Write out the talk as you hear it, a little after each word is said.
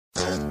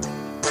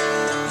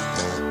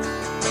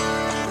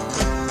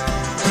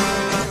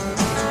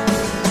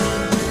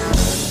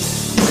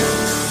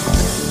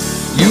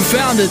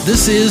found it.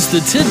 This is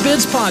the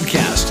Tidbits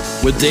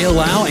Podcast with Dale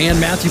Lau and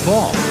Matthew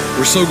Paul.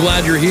 We're so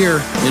glad you're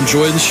here.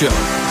 Enjoy the show.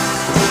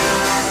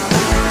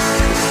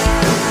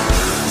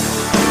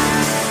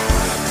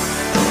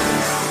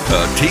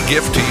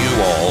 Gift to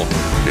you all.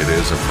 It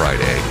is a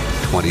Friday,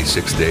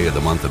 26th day of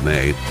the month of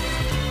May.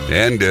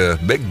 And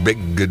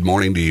big good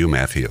morning to you,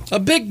 Matthew. A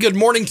big good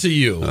morning to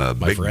you,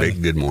 my friend.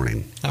 Big good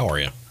morning. How are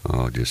you?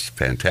 Oh, just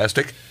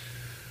fantastic.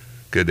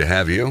 Good to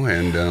have you,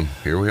 and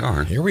here we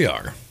are. Here we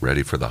are.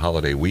 Ready for the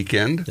holiday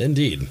weekend.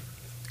 Indeed.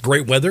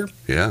 Great weather.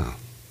 Yeah,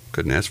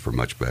 couldn't ask for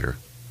much better.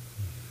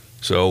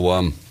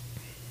 So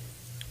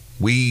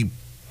we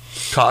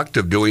talked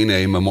of doing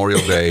a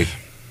Memorial Day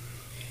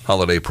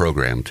holiday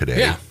program today.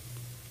 Yeah.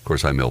 Of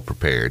course, I'm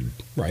ill-prepared.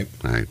 Right.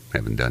 I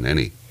haven't done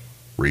any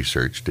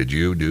research. Did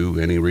you do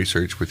any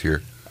research with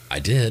your I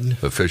did.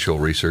 official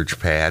research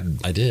pad?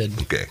 I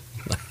did. Okay.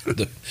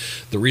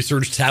 The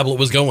research tablet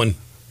was going.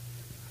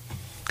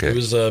 Okay. It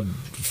was a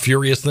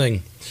furious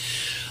thing.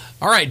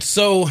 All right,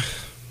 so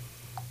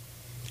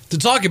to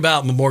talk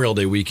about Memorial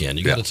Day weekend,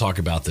 you got to talk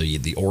about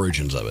the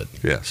origins of it.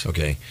 Yes.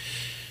 Okay.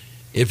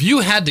 If you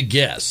had to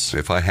guess,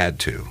 If I had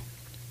to.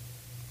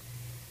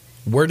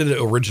 where did it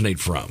originate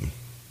from?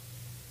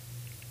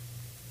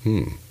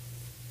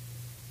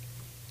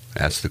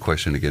 Ask the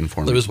question again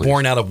for me, It was please.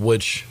 born out of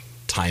which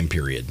time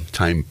period?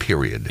 Time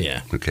period.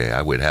 Yeah. Okay,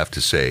 I would have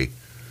to say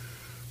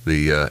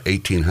the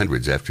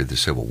 1800s after the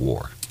Civil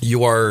War.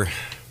 You are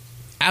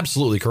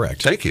absolutely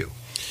correct. Thank you.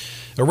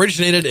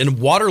 Originated in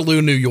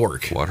Waterloo, New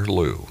York,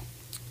 Waterloo.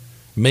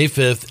 May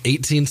 5th,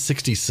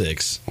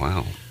 1866.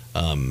 Wow.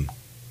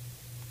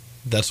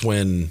 That's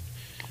when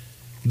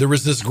there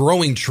was this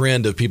growing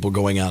trend of people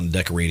going out and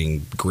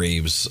decorating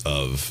graves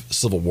of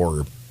Civil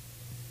War,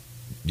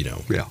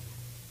 Yeah.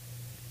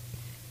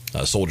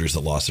 Soldiers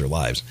that lost their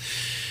lives.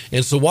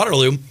 And so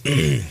Waterloo,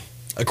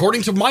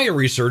 according to my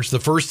research, the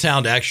first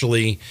town to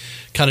actually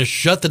kind of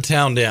shut the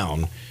town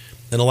down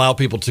and allow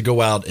people to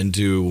go out and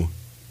do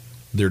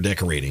their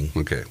decorating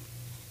Okay.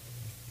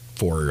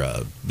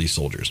 for these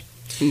soldiers.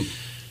 A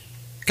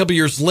couple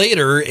years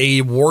later,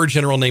 a war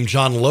general named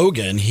John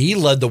Logan, he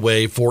led the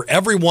way for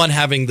everyone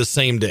having the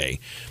same day.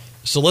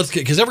 So let's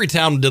get, because every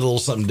town did a little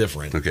something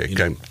different. Okay.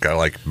 Kind of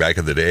like back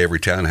in the day, every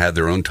town had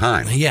their own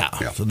time. Yeah.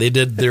 So they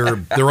did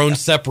their own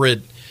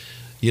separate,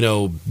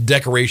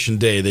 decoration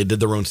day. They did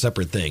their own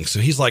separate thing. So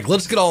he's like,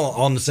 let's get all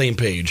on the same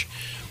page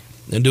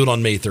and do it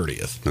on May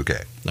 30th.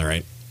 Okay. All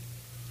right.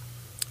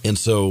 And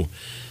so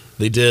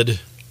they did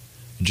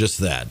just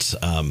that.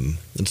 And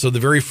so the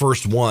very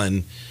first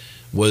one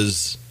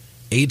was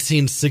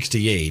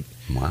 1868,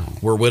 Wow.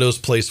 where widows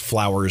placed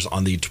flowers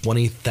on the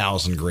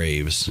 20,000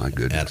 graves My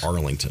goodness. at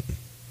Arlington.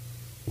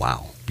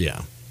 Wow.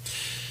 Yeah.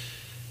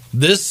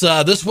 This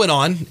went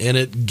on, and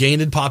it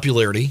gained in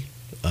popularity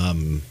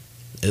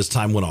as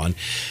time went on.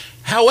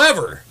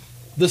 However,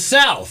 the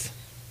South,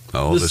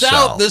 Oh, the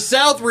South. the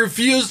South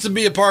refused to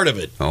be a part of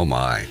it Oh,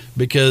 my.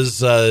 because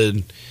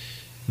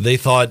they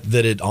thought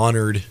that it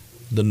honored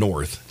the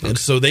North, and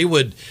so they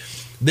would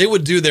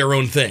do their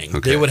own thing.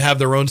 Okay. They would have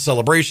their own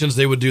celebrations.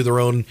 They would do their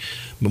own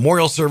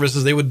memorial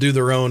services. They would do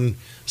their own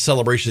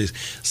celebrations.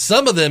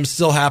 Some of them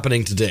still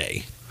happening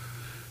today.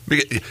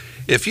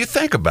 If you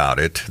think about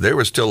it, there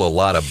was still a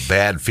lot of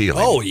bad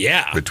feeling Oh,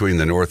 yeah. between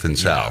the North and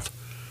South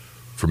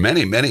for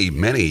many, many,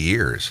 many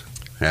years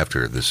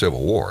after the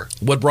Civil War.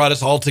 What brought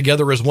us all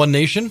together as one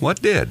nation?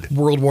 What did?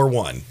 World War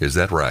I. Is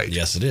that right?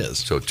 Yes, it is.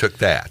 So it took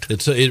that.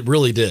 It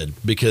really did,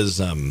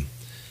 because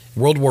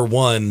World War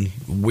I,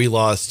 we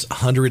lost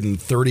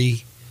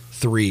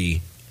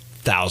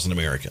 133,000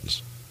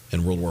 Americans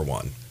in World War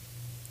I.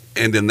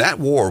 And in that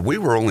war, we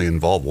were only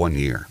involved 1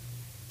 year.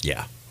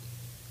 Yeah.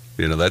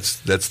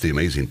 That's the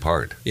amazing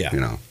part.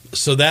 Yeah.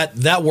 So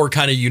that war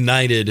kind of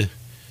united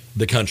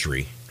the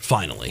country,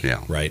 finally.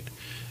 Yeah. Right?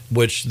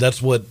 Which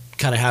that's what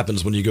kind of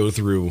happens when you go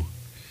through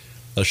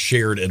a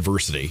shared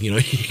adversity.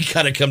 You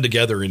kind of come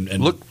together and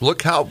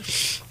Look how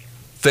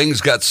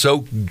things got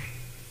so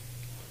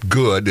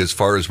good as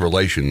far as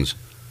relations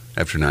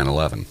after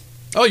 9/11.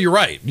 Oh, you're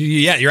right.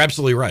 Yeah, you're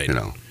absolutely right.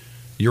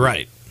 You're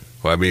right.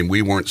 Well, I mean,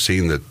 we weren't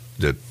seeing the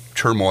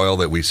turmoil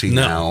that we see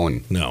now.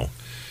 And No.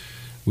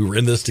 We were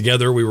in this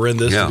together. We were in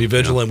this to be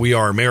vigilant. We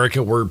are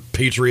America. We're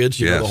patriots.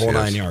 The whole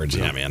 9 yards.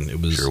 Yeah, man. It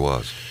was. Sure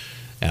was.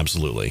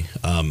 Absolutely.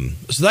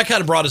 So that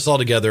kind of brought us all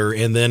together.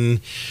 And then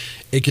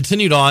it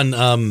continued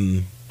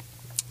on.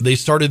 They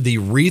started the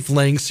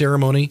wreath-laying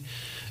ceremony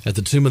at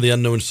the Tomb of the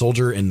Unknown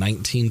Soldier in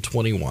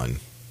 1921.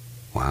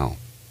 Wow.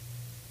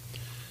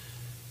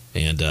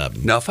 And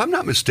Now, if I'm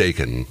not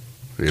mistaken,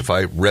 if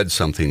I read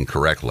something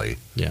correctly,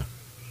 yeah.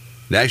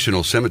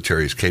 national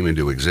cemeteries came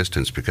into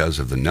existence because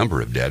of the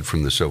number of dead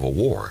from the Civil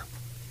War.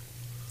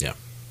 Yeah.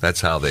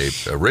 That's how they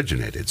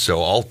originated. So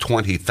all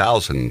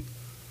 20,000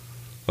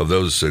 of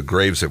those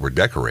graves that were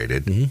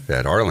decorated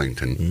at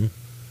Arlington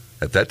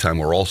at that time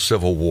were all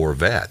Civil War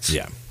vets.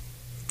 Yeah.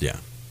 Yeah.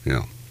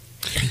 You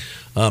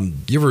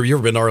You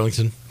ever been to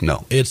Arlington?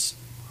 No. It's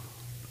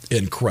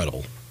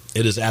incredible.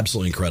 It is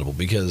absolutely incredible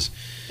because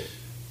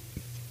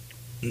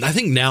I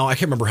think now, I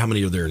can't remember how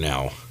many are there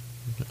now.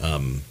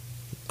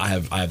 I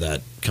have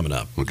that coming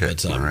up. Okay,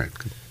 But, all right.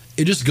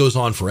 it just goes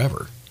on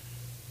forever.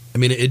 I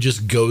mean, it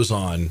just goes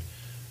on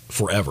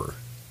forever.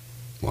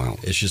 Wow.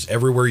 It's just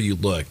everywhere you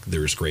look,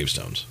 there's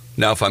gravestones.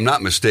 Now, if I'm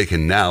not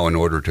mistaken, now in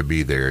order to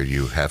be there,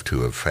 you have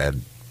to have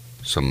had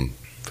some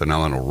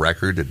phenomenal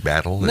record at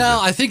battle. No,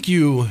 I think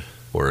you.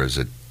 Or is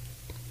it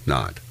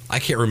not? I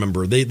can't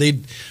remember. They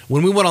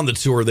when we went on the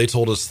tour, they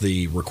told us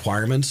the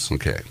requirements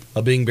Okay.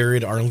 of being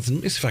buried at Arlington.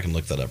 Let me see if I can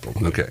look that up real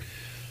quick. Okay.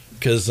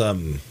 Because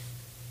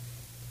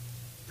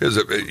Because,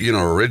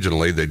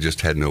 originally they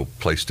just had no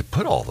place to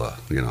put all the,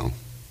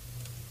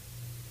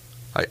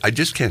 I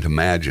just can't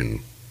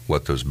imagine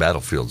what those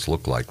battlefields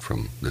look like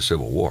from the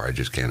Civil War. I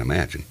just can't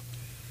imagine.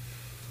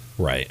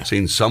 right. I've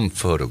seen some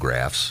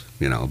photographs,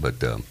 but,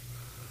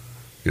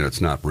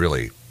 it's not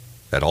really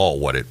at all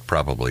what it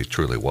probably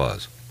truly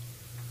was.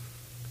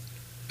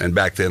 And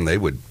back then they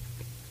would,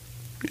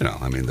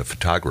 the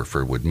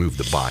photographer would move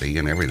the body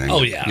and everything.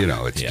 Oh, yeah.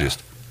 It's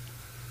just,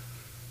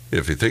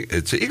 if you think,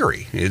 it's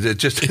eerie. It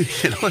just,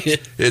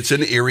 it's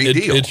an eerie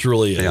deal. It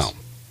truly is. Yeah.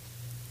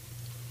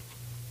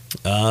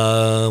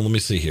 Let me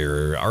see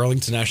here.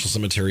 Arlington National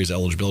Cemetery's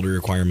eligibility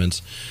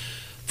requirements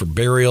for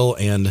burial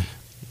and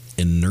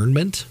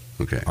interment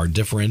Okay. are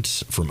different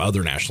from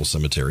other national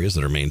cemeteries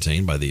that are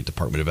maintained by the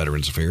Department of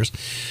Veterans Affairs.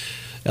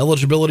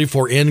 Eligibility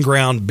for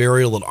in-ground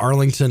burial at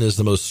Arlington is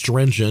the most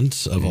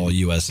stringent of all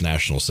U.S.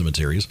 national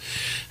cemeteries.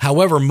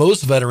 However,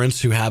 most veterans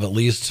who have at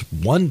least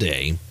one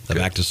day of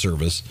active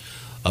service,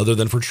 other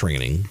than for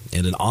training,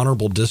 and an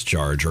honorable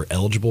discharge are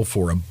eligible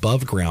for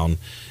above-ground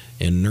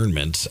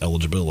interment.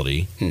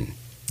 Eligibility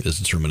is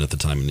determined at the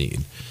time of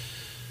need.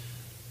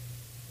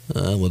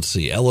 Let's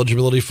see.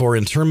 Eligibility for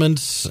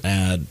interment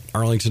at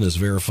Arlington is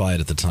verified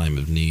at the time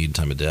of need,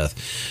 time of death.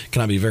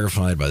 Cannot be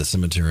verified by the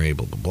cemetery,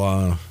 blah, blah,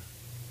 blah.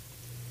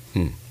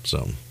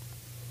 So.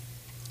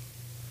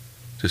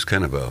 Just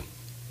kind of a,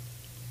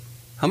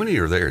 how many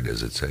are there,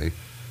 does it say?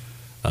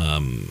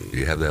 Do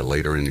you have that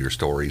later in your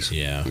stories?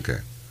 Yeah. Okay.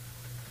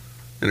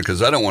 And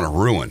because I don't want to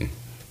ruin,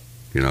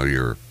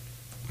 your,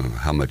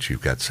 how much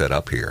you've got set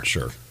up here.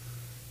 Sure.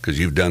 Because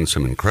you've done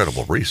some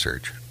incredible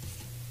research.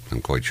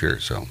 I'm quite sure,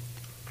 so.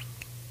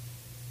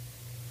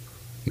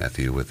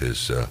 Matthew with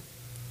his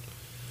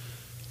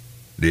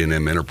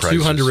D&M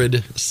Enterprises.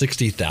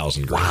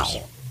 260,000 graves.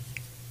 Wow.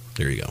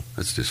 There you go.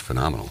 That's just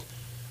phenomenal.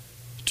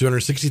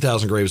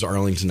 260,000 graves at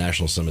Arlington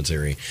National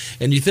Cemetery.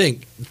 And you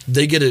think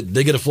they get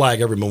a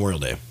flag every Memorial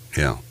Day.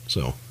 Yeah.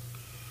 So.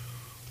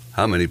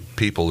 How many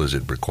people is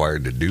it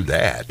required to do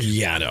that?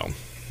 Yeah, I know.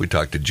 We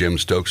talked to Jim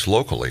Stokes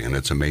locally, and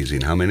it's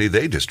amazing how many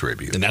they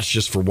distribute. And that's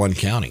just for one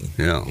county.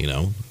 Yeah.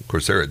 Of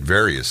course, they're at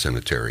various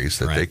cemeteries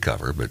that they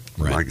cover, but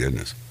Right. my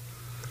goodness.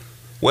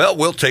 Well,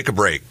 we'll take a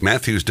break.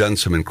 Matthew's done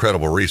some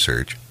incredible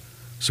research,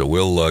 so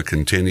we'll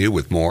continue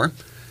with more.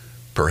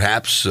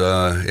 Perhaps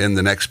in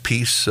the next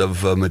piece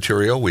of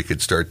material, we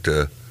could start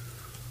to,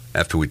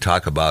 after we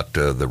talk about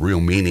the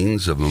real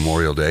meanings of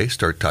Memorial Day,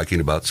 start talking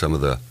about some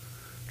of the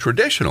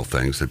traditional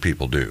things that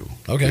people do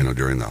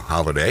during the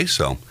holiday.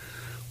 So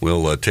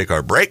we'll take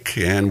our break,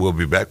 and we'll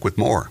be back with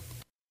more.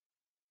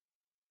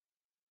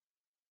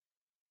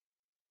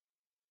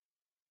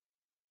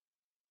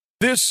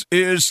 This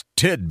is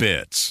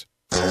Tidbits.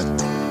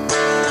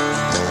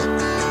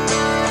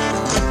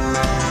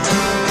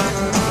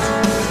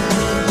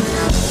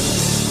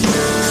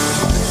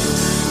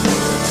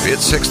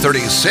 It's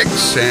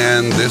 6:36,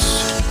 and this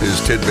is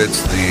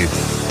Tidbits,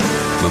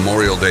 the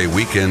Memorial Day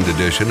weekend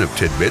edition of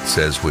Tidbits,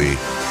 as we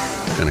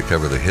kind of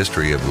cover the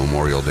history of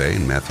Memorial Day,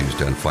 and Matthew's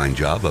done a fine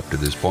job up to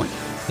this point.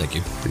 Thank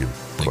you. You're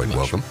quite you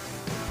much. welcome.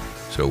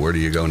 So where do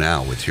you go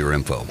now with your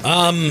info?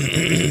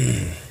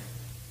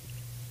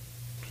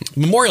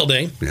 Memorial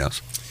Day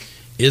Yes.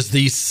 is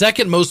the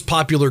second most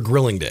popular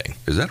grilling day.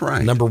 Is that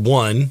right? Number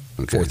one,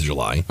 Okay. 4th of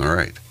July. All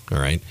right. All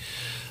right.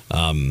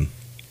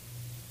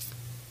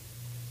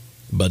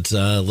 But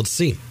let's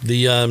see.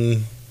 The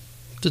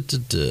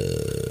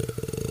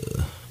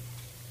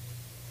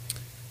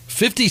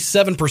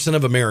 57%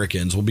 of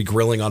Americans will be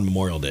grilling on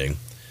Memorial Day.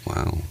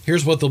 Wow.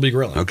 Here's what they'll be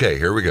grilling. Okay,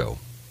 here we go.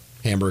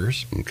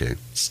 Hamburgers, Okay.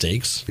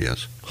 steaks,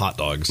 Yes. hot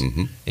dogs,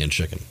 and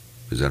chicken.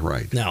 Is that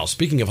right? Now,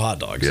 speaking of hot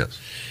dogs, Yes.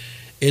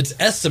 it's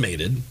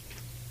estimated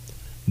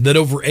that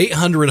over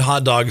 800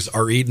 hot dogs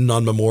are eaten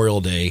on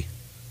Memorial Day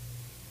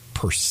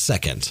per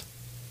second.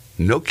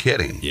 No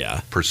kidding.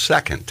 Yeah. Per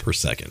second. Per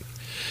second.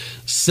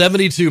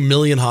 72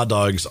 million hot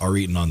dogs are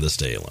eaten on this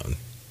day alone.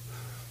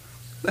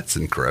 That's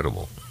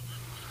incredible.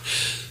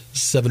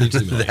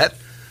 72 million.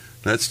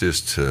 That's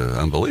just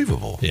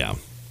unbelievable. Yeah.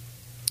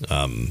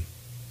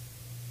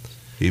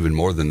 Even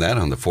more than that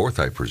on the 4th,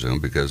 I presume,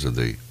 because of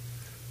the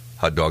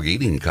hot dog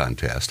eating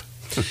contest.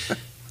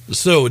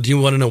 So, do you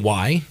want to know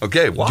why?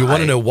 Okay, why? Do you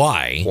want to know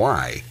why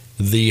Why?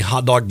 the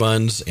hot dog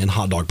buns and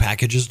hot dog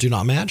packages do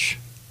not match?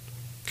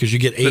 Because you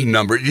get 8.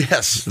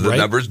 The Right?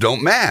 numbers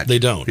don't match. They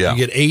don't. Yeah.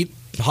 You get 8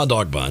 hot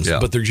dog buns, Yeah.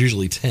 but there's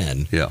usually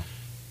 10. Yeah.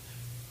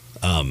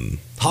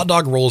 Hot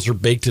dog rolls are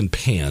baked in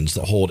pans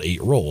that hold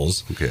 8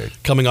 rolls, Okay.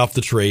 coming off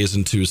the trays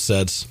in 2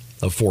 sets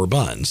of 4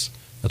 buns.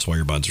 That's why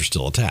your buns are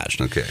still attached.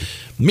 Okay.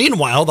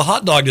 Meanwhile, the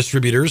hot dog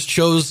distributors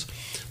chose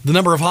the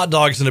number of hot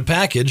dogs in a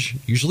package,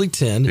 usually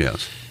 10,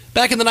 Yes.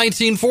 back in the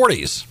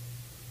 1940s,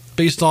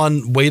 based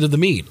on weight of the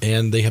meat,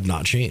 and they have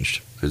not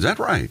changed. Is that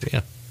right?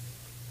 Yeah.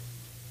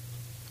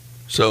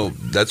 So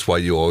that's why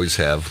you always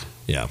have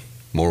Yeah.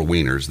 more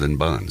wieners than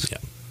buns.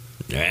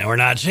 Yeah, we're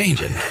not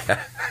changing.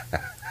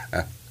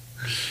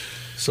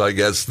 So I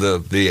guess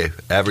the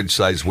average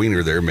size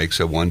wiener there makes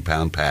a 1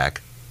 pound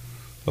pack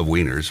of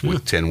wieners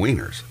with 10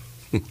 wieners.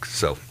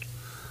 So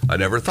I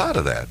never thought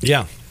of that.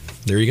 Yeah,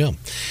 there you go.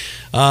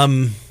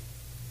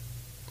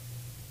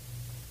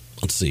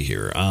 Let's see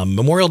here.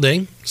 Memorial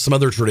Day, some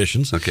other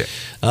traditions. Okay.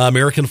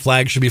 American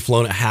flag should be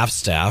flown at half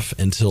staff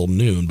until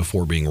noon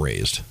before being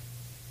raised.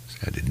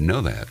 I didn't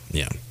know that.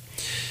 Yeah.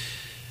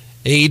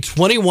 A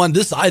 21.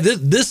 This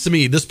to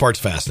me, this part's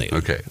fascinating.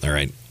 Okay. All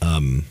right.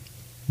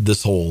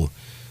 This whole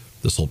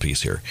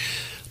piece here.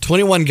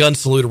 21 gun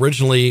salute,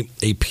 originally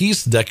a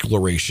peace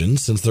declaration.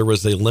 Since there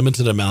was a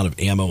limited amount of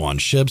ammo on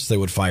ships, they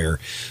would fire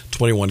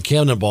 21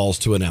 cannonballs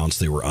to announce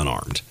they were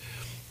unarmed.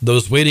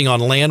 Those waiting on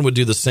land would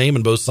do the same,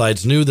 and both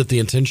sides knew that the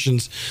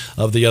intentions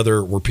of the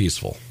other were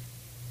peaceful.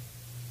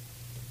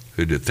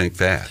 Who'd think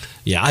that?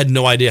 Yeah, I had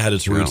no idea had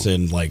its roots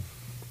in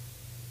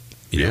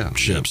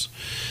ships.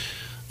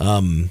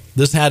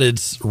 This had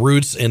its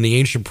roots in the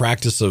ancient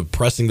practice of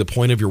pressing the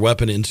point of your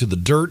weapon into the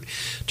dirt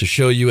to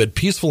show you had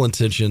peaceful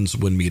intentions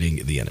when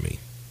meeting the enemy.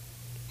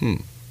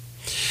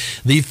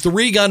 The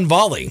 3-gun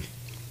volley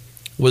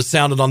was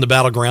sounded on the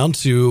battleground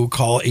to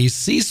call a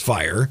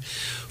ceasefire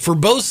for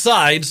both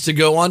sides to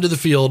go onto the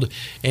field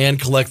and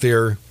collect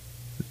their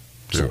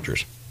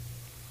soldiers.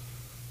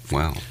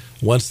 Wow.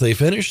 Once they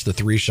finished, the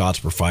 3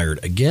 shots were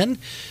fired again,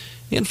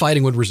 and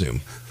fighting would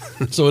resume.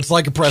 So it's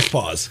like a press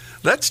pause.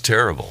 That's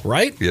terrible.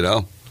 Right? You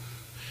know?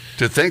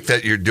 To think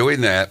that you're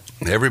doing that,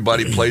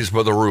 everybody plays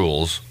by the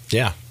rules.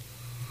 Yeah.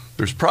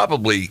 There's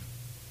probably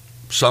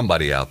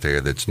somebody out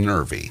there that's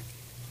nervy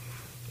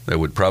that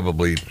would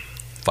probably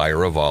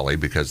fire a volley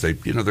because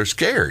they're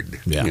scared.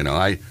 Yeah.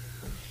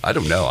 I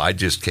don't know. I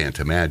just can't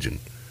imagine.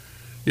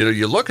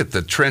 You look at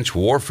the trench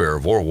warfare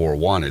of World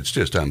War I, it's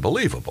just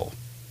unbelievable.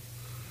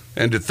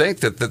 And to think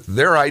that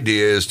their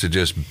idea is to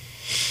just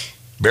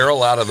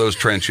barrel out of those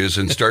trenches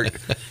and start,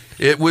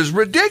 it was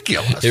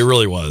ridiculous. It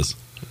really was.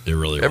 It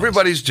really was.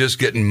 Everybody's just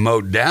getting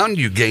mowed down.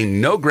 You gain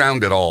no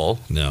ground at all.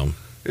 No.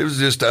 It was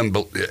just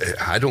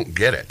I don't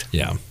get it.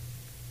 Yeah.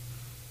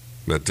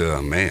 But,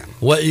 man.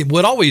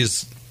 What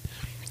always,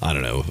 I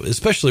don't know,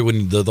 especially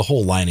when the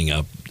whole lining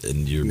up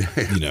and you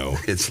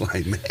It's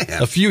like, man.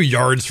 a few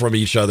yards from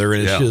each other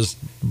and it's Yeah. just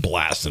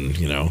blasting,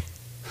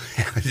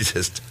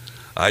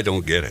 I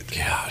don't get it.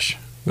 Gosh.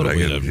 What But a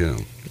way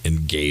to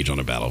engage on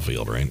a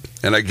battlefield, right?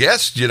 And I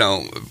guess,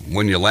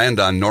 when you land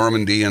on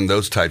Normandy and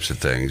those types of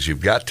things, you've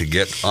got to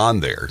get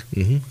on there.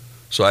 Mm-hmm.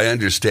 So I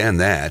understand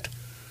that.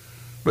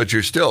 But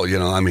you're still,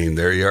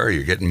 there you are.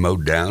 You're getting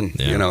mowed down.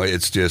 Yeah.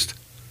 It's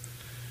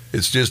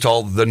just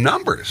all the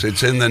numbers.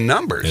 It's in the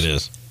numbers. It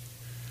is.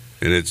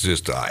 And it's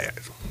just,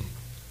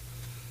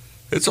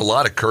 it's a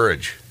lot of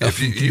courage. If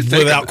you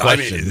think Without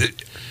question.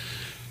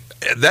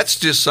 That's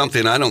just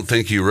something I don't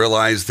think you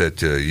realize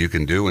that you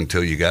can do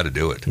until you got to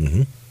do it.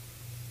 Mm-hmm.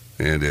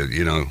 And,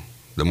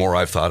 the more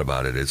I've thought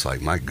about it, it's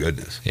like, my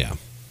goodness. Yeah.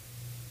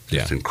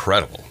 It's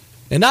incredible.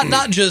 And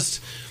not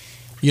just,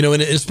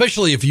 and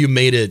especially if you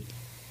made it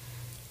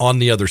on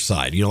the other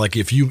side, like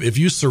if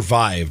you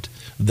survived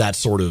that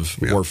sort of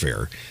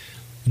warfare,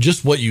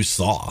 just what you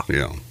saw,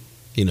 Yeah.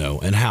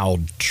 And how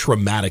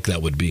traumatic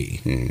that would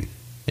be,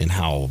 and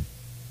how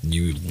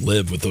you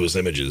live with those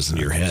images in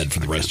your head for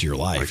the rest of your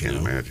life. I can't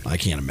imagine. I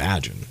can't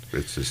imagine.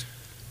 It's just,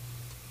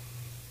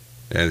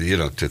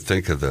 and to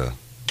think of the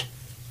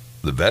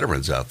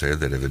veterans out there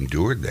that have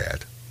endured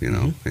that,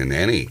 in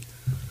any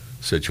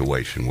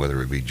situation,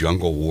 whether it be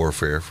jungle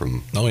warfare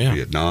from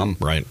Vietnam,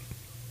 right,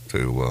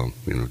 to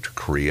to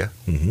Korea,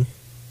 mm-hmm.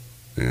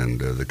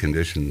 and the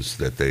conditions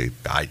that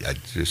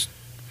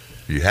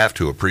you have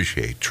to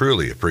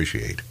truly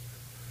appreciate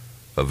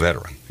a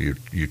veteran.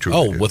 You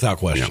truly do. Without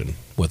question,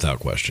 without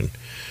question.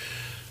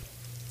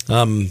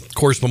 Of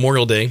course,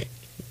 Memorial Day.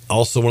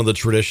 Also, one of the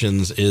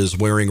traditions is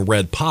wearing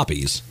red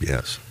poppies.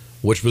 Yes.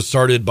 Which was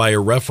started by a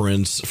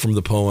reference from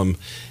the poem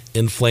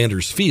In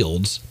Flanders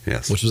Fields,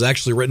 which was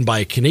actually written by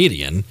a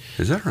Canadian.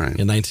 Is that right?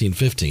 In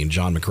 1915,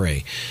 John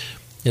McCrae.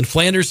 In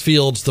Flanders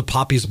Fields, the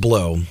poppies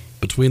blow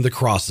between the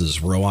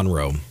crosses, row on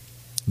row,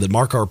 that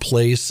mark our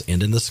place,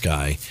 and in the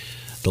sky,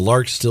 the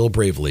larks still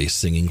bravely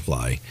singing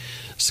fly,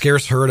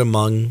 scarce heard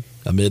amid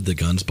the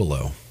guns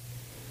below.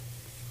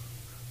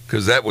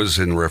 Because that was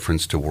in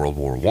reference to World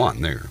War I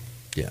there.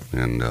 Yeah.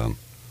 And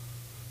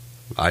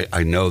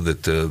I know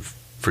that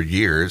for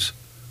years,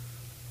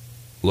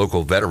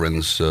 local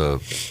veterans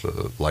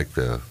like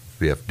the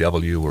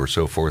VFW or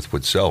so forth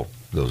would sell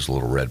those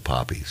little red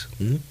poppies.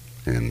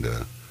 Mm-hmm. And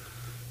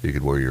you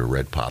could wear your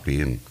red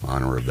poppy in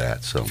honor of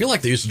that. So I feel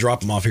like they used to drop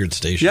them off here at the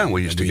station. Yeah,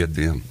 we used to get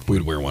them.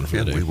 We'd wear one for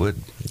the day. We would.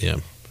 Yeah.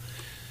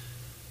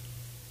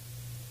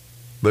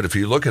 But if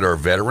you look at our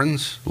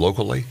veterans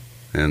locally,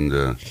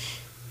 And,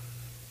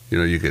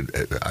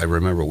 I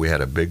remember we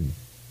had a big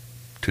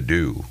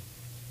to-do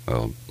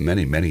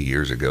many, many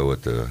years ago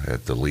at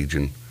the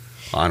Legion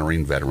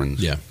honoring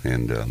veterans. Yeah.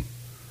 And,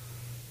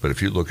 but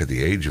if you look at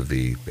the age of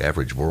the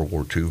average World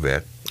War II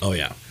vet, Oh,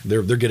 yeah.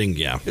 They're getting,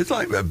 it's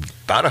like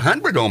about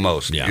 100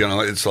 almost.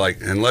 Yeah. It's like,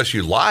 unless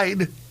you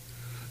lied.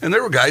 And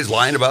there were guys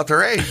lying about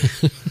their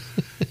age.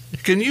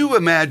 Can you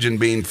imagine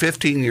being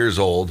 15 years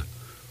old?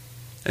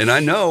 And I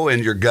know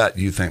in your gut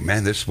you think,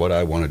 man, this is what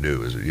I want to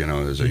do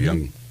as a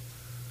young.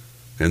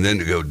 And then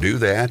to go do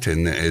that,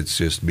 and it's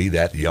just be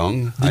that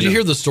young. Did you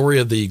hear the story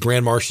of the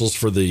Grand Marshals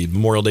for the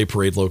Memorial Day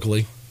Parade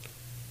locally?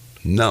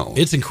 No.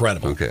 It's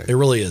incredible. Okay. It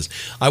really is.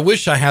 I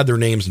wish I had their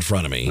names in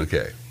front of me.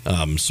 Okay.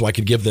 So I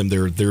could give them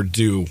their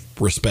due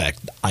respect.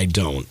 I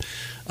don't.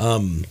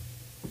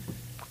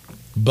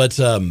 But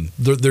there's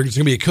going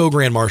to be a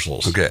co-Grand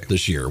Marshals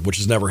this year, which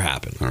has never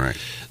happened. All right.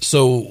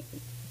 So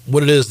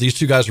what it is, these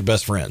two guys are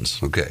best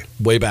friends. Okay.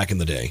 Way back in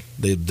the day.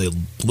 They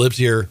lived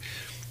here.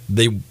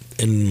 They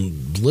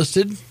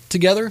enlisted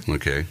together.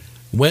 Okay.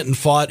 Went and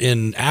fought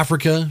in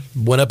Africa.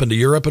 Went up into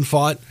Europe and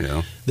fought.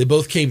 Yeah. They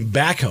both came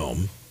back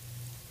home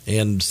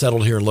and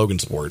settled here in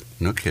Logansport.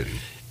 No kidding.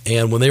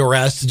 And when they were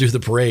asked to do the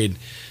parade,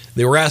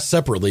 they were asked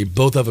separately.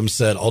 Both of them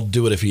said, "I'll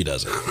do it if he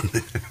does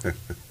it."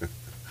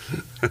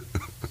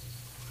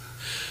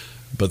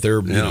 But they're,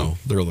 I'm going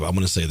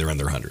to say they're in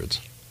their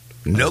hundreds.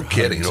 No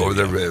kidding. Or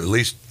they're at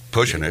least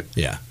pushing it.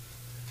 Yeah.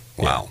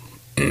 Wow.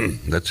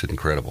 That's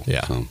incredible.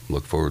 Yeah. So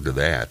look forward to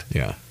that.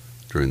 Yeah.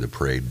 During the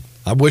parade.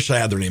 I wish I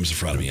had their names in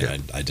front of me,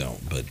 and I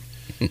don't. But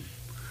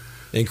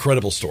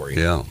incredible story.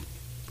 Yeah.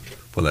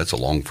 Well, that's a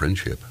long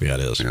friendship. Yeah,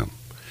 it is. Yeah.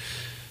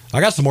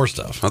 I got some more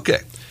stuff. Okay.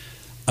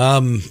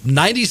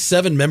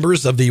 97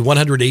 members of the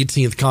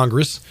 118th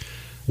Congress,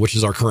 which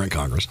is our current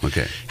Congress,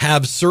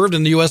 have served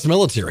in the U.S.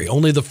 military.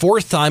 Only the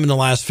fourth time in the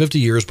last 50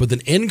 years with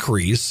an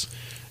increase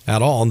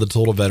at all in the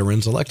total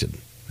veterans elected.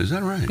 Is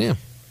that right? Yeah.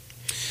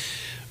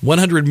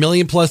 100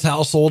 million plus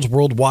households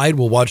worldwide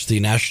will watch the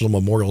National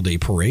Memorial Day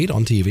Parade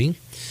on TV.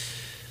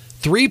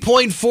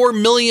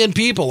 3.4 million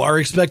people are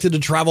expected to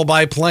travel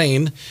by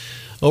plane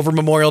over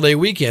Memorial Day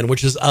weekend,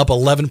 which is up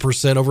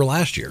 11% over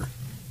last year.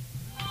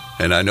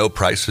 And I know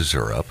prices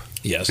are up.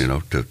 Yes.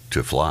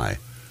 To fly.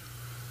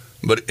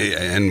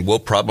 And we'll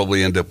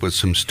probably end up with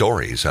some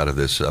stories out of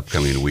this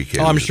upcoming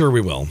weekend. Oh, I'm sure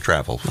we will.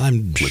 Travel.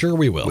 Sure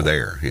we will. With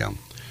air, yeah.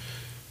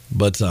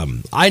 But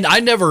I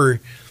never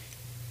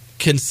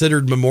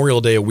considered Memorial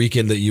Day a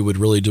weekend that you would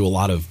really do a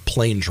lot of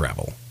plane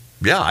travel.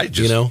 Yeah,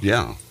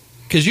 yeah.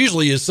 Because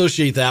usually you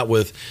associate that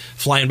with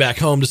flying back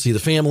home to see the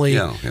family,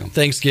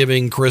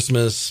 Thanksgiving,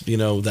 Christmas,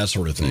 that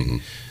sort of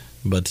thing.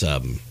 Mm-hmm. But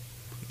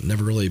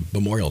never really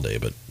Memorial Day,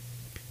 but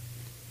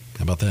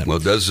how about that? Well,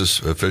 does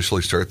this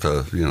officially start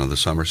the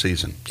summer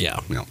season? Yeah.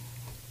 Yeah.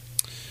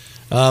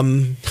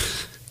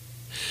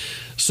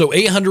 So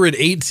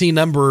 818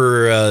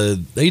 number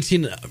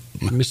 18.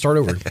 Let me start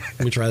over. Let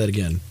me try that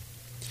again.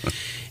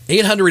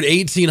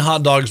 818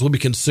 hot dogs will be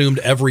consumed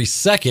every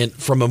second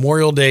from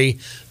Memorial Day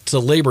to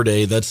Labor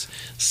Day. That's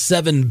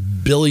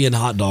 7 billion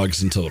hot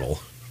dogs in total.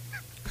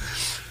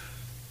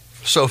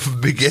 So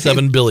beginning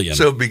 7 billion.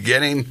 So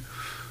beginning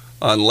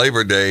on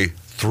Labor Day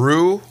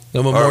through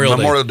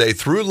Memorial Day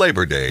through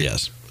Labor Day.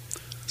 Yes.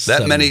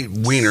 That many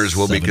wieners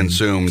will be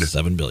consumed.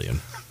 7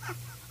 billion.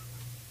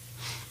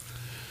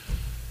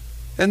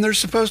 And they're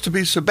supposed to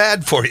be so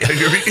bad for you.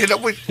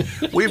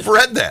 We've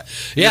read that.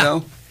 Yeah.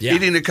 Yeah.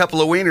 Eating a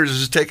couple of wieners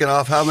is taken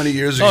off how many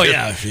years ago? Oh,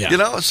 yeah.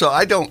 So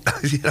I don't,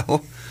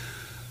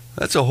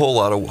 that's a whole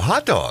lot of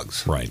hot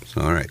dogs. Right.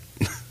 All right.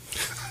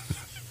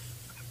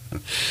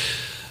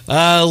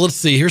 Let's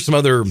see. Here's some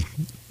other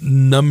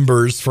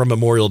numbers from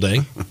Memorial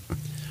Day.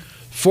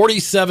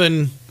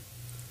 47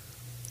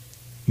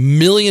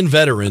 million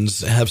veterans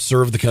have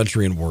served the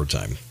country in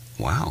wartime.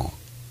 Wow.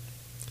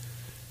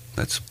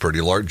 That's a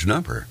pretty large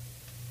number.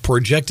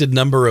 Projected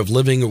number of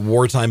living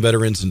wartime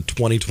veterans in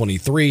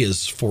 2023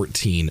 is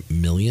 14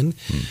 million.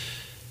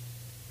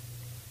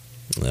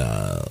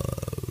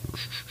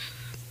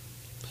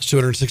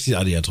 260.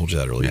 I told you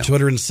that earlier. Yeah.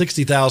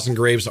 260,000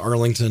 graves,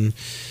 Arlington.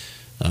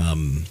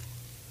 3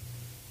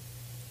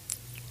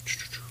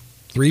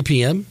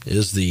 p.m.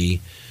 is the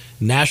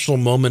National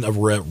Moment of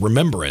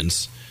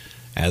Remembrance,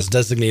 as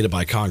designated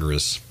by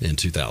Congress in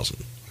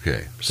 2000.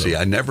 Okay. See,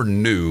 I never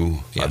knew.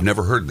 Yeah. I've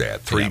never heard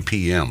that. 3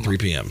 p.m. 3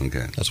 p.m.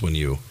 Okay. That's when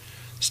you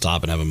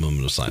stop and have a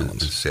moment of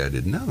silence. See, I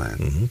didn't know that.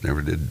 Mm-hmm.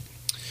 Never did.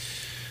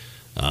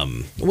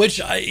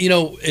 Which,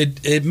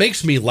 it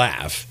makes me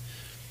laugh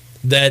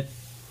that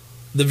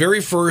the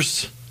very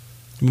first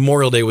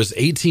Memorial Day was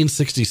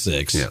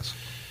 1866. Yes.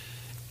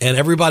 And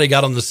everybody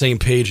got on the same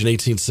page in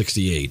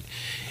 1868.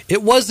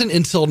 It wasn't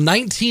until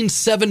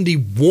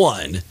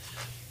 1971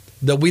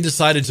 that we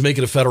decided to make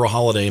it a federal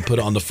holiday and put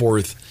it on the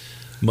fourth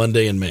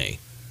Monday in May.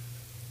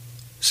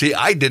 See,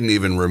 I didn't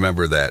even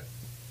remember that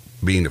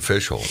being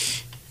official.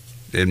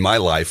 In my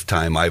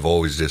lifetime, I've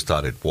always just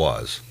thought it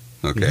was.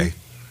 Okay.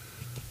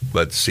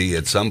 But see,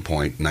 at some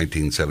point,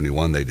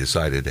 1971, they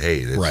decided, hey,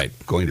 it's Right.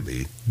 going to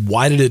be.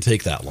 Why did it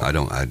take that long? I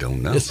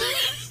don't know.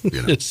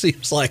 You know. It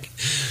seems like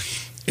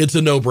it's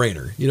a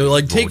no-brainer.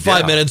 Like take Well,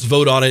 5 minutes,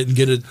 vote on it, and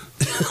get it.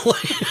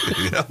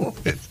 You know,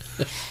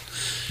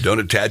 don't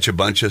attach a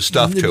bunch of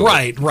stuff to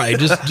it. Right.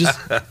 Just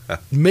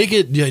make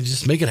it. Yeah,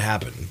 just make it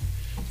happen.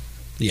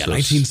 Yeah, So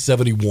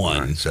 1971.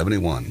 All right,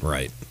 71.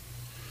 Right.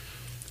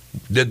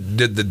 Did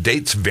the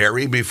dates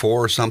vary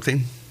before or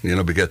something?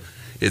 Because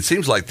it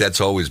seems like that's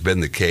always been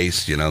the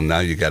case. Now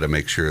you got to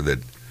make sure that,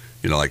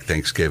 like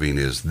Thanksgiving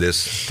is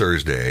this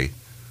Thursday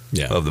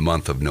Yeah. of the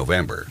month of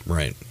November.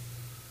 Right.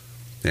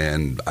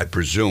 And I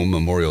presume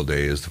Memorial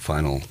Day is the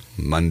final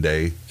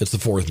Monday, It's the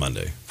fourth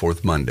Monday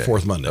fourth Monday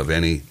of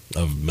any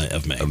of May.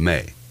 of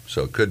May.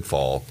 So it could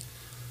fall.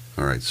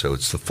 All right, so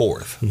it's the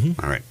 4th.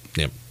 Mhm. All right.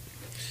 Yep.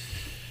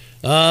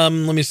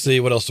 Let me see.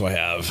 What else do I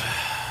have?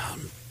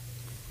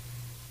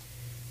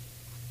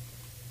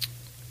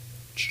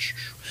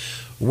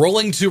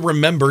 Rolling to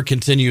Remember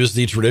continues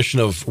the tradition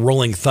of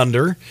Rolling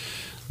Thunder,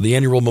 the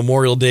annual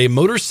Memorial Day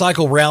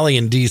motorcycle rally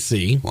in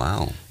D.C.,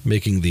 Wow.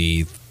 making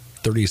the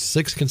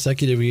 36th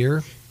consecutive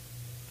year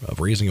of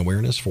raising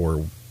awareness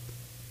for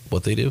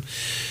what they do.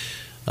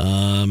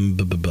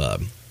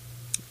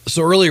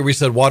 So earlier we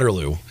said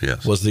Waterloo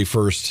Yes. was the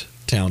first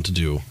town to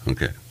do.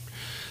 Okay.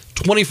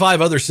 25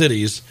 other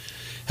cities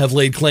have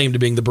laid claim to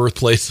being the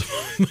birthplace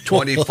of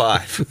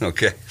 25.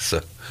 Okay.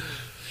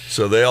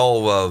 So they're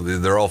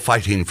all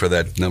fighting for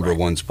that number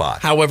one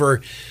spot.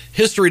 However,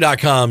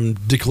 History.com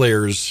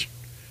declares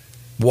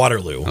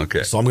Waterloo.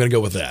 Okay. So I'm going to go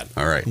with that.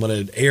 All right. I'm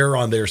going to err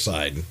on their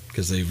side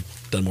because they've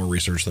done more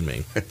research than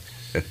me.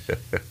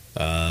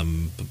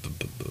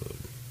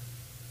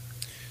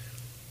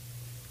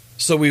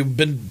 So we've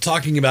been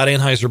talking about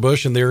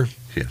Anheuser-Busch and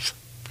Yes.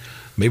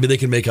 maybe they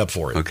can make up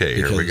for it. Okay,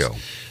 here we because go.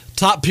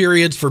 Top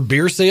periods for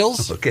beer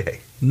sales. Okay.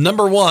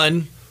 Number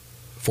 1,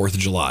 4th of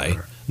July.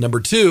 Number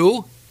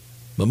 2,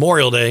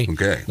 Memorial Day.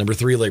 Okay. Number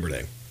 3, Labor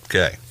Day.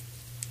 Okay.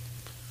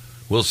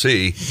 We'll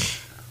see.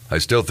 I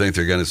still think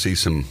they're going to see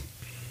some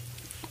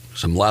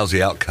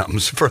lousy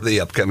outcomes for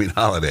the upcoming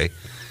holiday.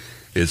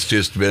 It's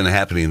just been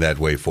happening that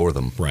way for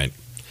them. Right.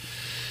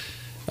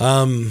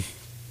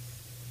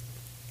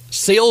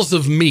 Sales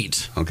of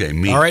meat. Okay,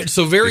 meat. All right,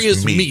 so various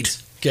Just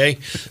meat. Okay,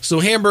 so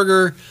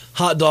hamburger,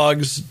 hot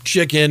dogs,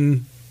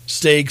 chicken,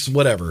 steaks,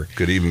 whatever.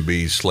 Could even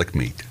be slick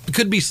meat. It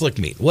could be slick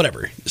meat,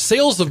 whatever.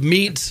 Sales of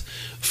meat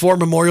for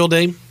Memorial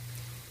Day.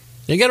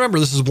 You got to remember,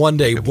 this is one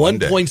day, One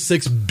day.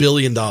 $1.6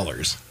 billion.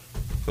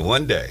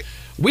 One day.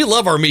 We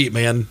love our meat,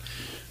 man.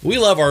 We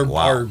love our, Wow.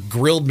 our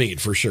grilled meat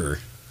for sure.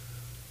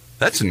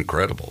 That's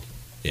incredible.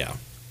 Yeah.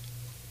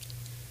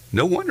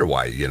 No wonder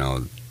why, you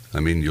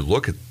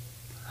look at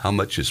how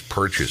much is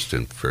purchased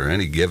and for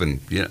any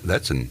given,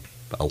 that's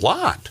a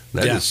lot.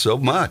 That is Yeah. so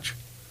much.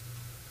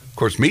 Of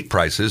course, meat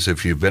prices,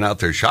 if you've been out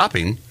there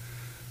shopping,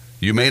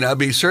 you may not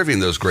be serving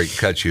those great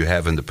cuts you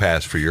have in the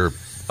past for your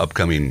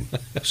upcoming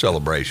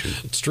celebration.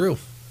 It's true.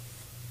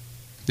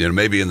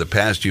 Maybe in the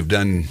past you've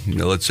done,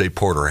 let's say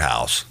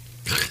porterhouse.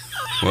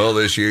 Well,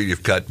 this year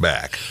you've cut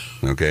back.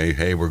 Okay,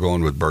 hey, we're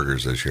going with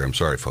burgers this year. I'm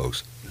sorry,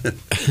 folks.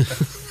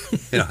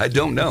 I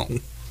don't know.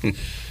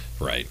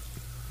 Right.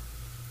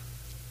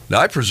 Now,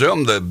 I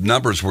presume the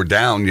numbers were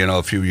down,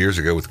 a few years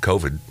ago with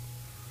COVID.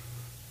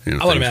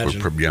 I would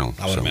imagine.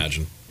 I would so-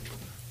 imagine.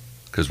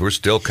 Because we're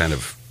still kind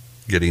of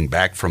getting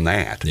back from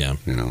that. Yeah.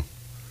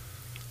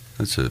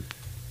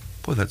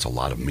 That's a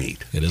lot of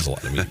meat. It is a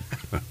lot of meat.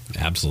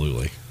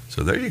 Absolutely.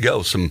 So there you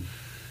go. Some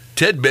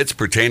tidbits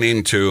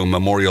pertaining to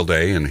Memorial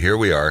Day, and here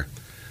we are.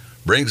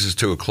 Brings us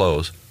to a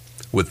close.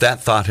 With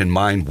that thought in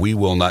mind, we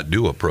will not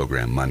do a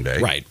program Monday.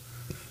 Right.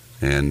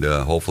 And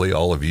hopefully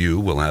all of you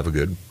will have a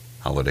good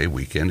holiday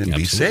weekend and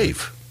Absolutely. be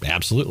safe.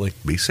 Absolutely.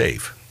 Be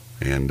safe.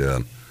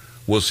 And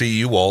we'll see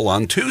you all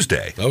on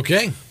Tuesday.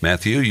 Okay.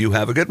 Matthew, you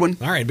have a good one?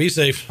 All right. Be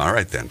safe. All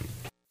right, then.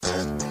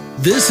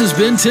 This has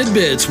been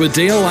Tidbits with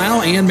Dale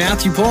Lau and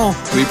Matthew Paul.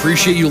 We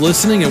appreciate you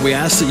listening, and we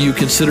ask that you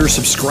consider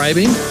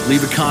subscribing,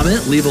 leave a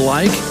comment, leave a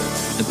like,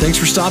 and thanks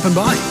for stopping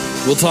by.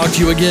 We'll talk to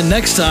you again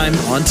next time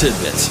on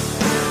Tidbits.